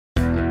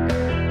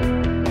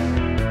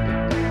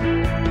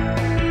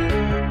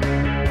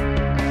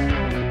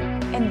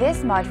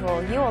this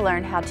module, you will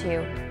learn how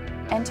to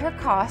enter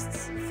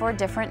costs for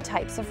different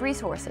types of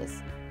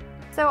resources.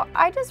 So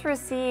I just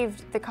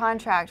received the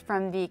contract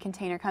from the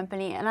container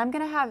company, and I'm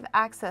going to have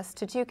access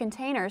to 2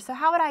 containers, so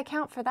how would I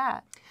account for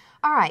that?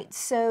 All right,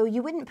 so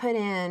you wouldn't put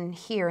in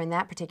here, in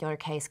that particular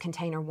case,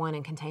 container 1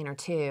 and container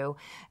 2.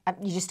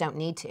 You just don't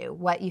need to.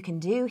 What you can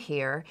do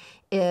here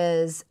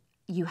is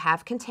you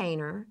have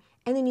container,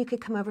 and then you could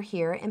come over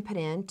here and put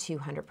in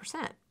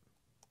 200%.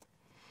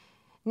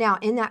 Now,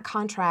 in that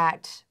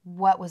contract,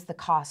 what was the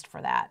cost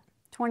for that?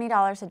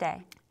 $20 a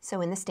day.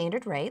 So in the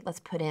standard rate, let's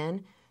put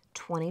in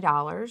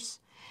 $20.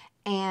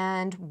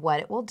 And what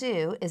it will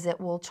do is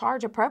it will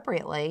charge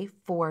appropriately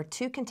for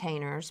 2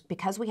 containers.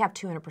 Because we have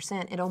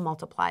 200%, it'll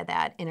multiply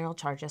that and it'll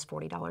charge us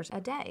 $40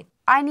 a day.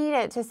 I need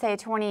it to say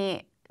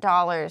 $20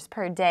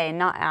 per day,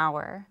 not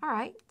hour. All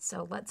right,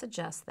 so let's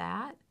adjust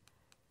that.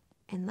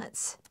 And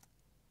let's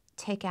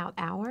take out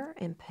hour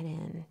and put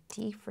in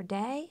D for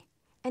day.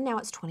 And now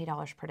it's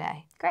 $20 per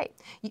day. Great.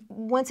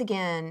 Once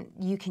again,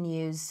 you can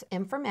use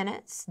M for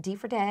minutes, D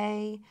for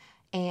day,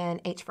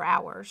 and H for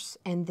hours.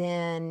 And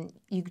then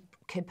you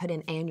could put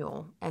in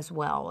annual as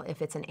well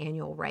if it's an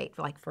annual rate,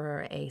 like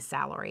for a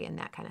salary and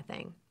that kind of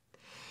thing.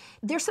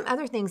 There's some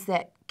other things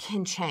that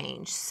can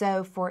change.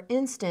 So for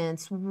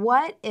instance,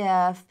 what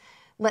if,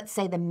 let's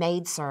say the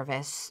maid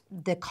service,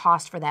 the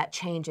cost for that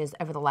changes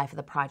over the life of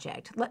the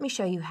project? Let me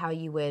show you how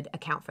you would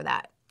account for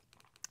that.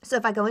 So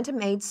if I go into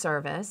maid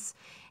service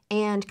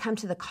and come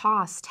to the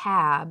cost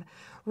tab,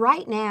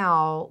 right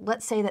now,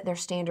 let's say that their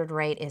standard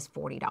rate is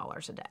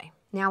 $40 a day.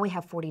 Now we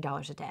have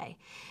 $40 a day.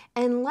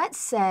 And let's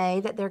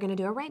say that they're going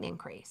to do a rate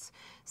increase.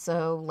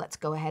 So let's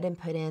go ahead and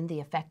put in the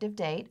effective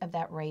date of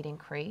that rate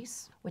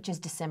increase, which is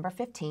December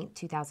 15th,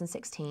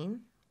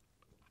 2016,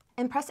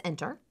 and press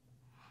enter.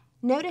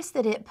 Notice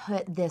that it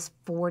put this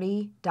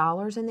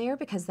 $40 in there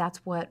because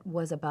that's what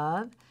was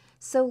above.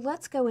 So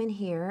let's go in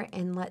here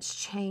and let's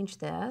change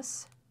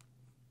this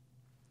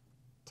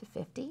to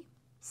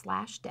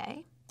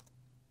 50/day.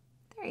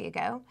 There you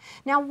go.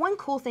 Now, one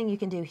cool thing you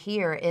can do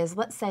here is,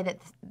 let's say that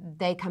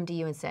they come to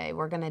you and say,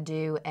 we're going to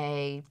do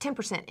a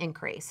 10%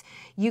 increase.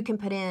 You can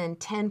put in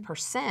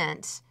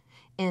 10%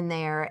 in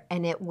there,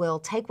 and it will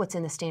take what's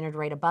in the standard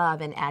rate above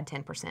and add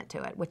 10%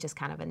 to it, which is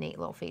kind of a neat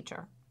little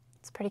feature.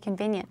 It's pretty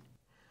convenient.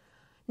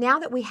 Now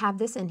that we have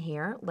this in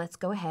here, let's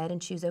go ahead and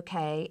choose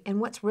OK. And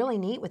what's really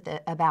neat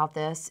about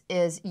this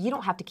is you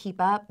don't have to keep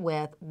up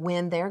with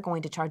when they're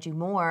going to charge you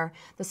more.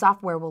 The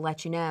software will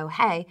let you know,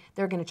 hey,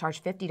 they're going to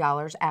charge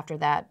 $50 after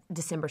that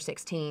December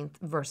 16th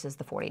versus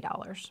the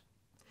 $40.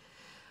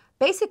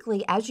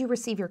 Basically, as you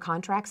receive your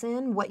contracts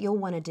in, what you'll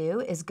want to do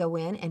is go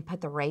in and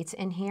put the rates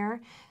in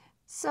here.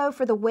 So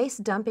for the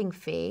waste dumping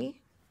fee,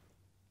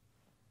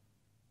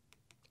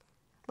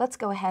 let's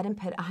go ahead and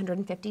put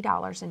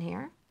 $150 in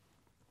here.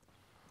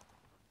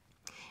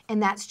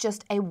 And that's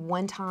just a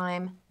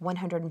one-time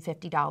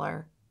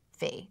 $150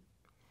 fee.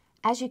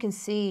 As you can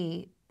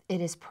see, it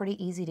is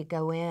pretty easy to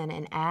go in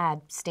and add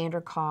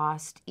standard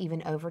cost,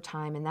 even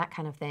overtime and that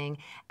kind of thing,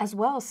 as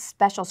well as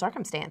special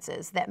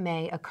circumstances that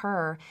may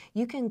occur.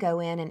 You can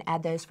go in and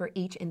add those for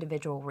each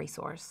individual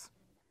resource.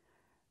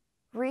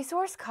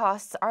 Resource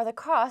costs are the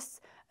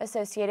costs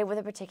associated with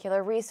a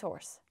particular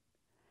resource.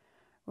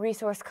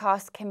 Resource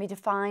costs can be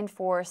defined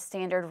for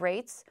standard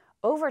rates,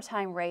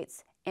 overtime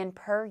rates, and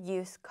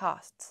per-use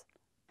costs.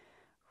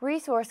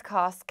 Resource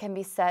costs can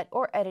be set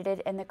or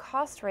edited in the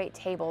cost rate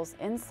tables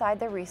inside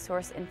the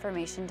Resource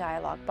Information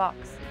dialog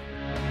box.